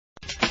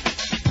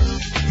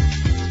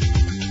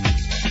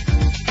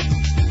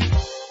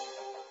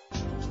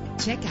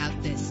Check out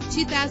this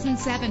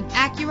 2007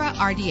 Acura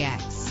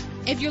RDX.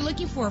 If you're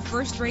looking for a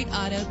first-rate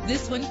auto,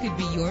 this one could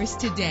be yours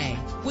today.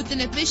 With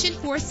an efficient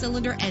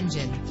 4-cylinder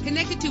engine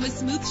connected to a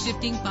smooth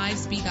shifting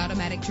 5-speed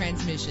automatic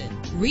transmission.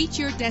 Reach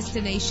your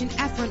destination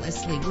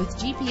effortlessly with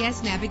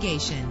GPS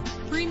navigation.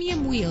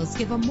 Premium wheels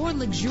give a more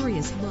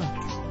luxurious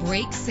look.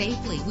 Brake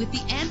safely with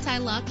the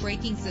anti-lock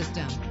braking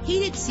system.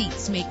 Heated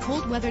seats make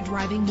cold weather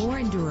driving more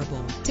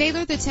endurable.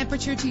 Tailor the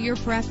temperature to your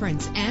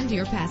preference and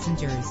your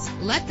passengers.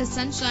 Let the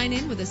sunshine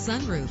in with a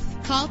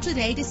sunroof. Call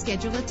today to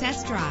schedule a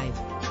test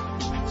drive.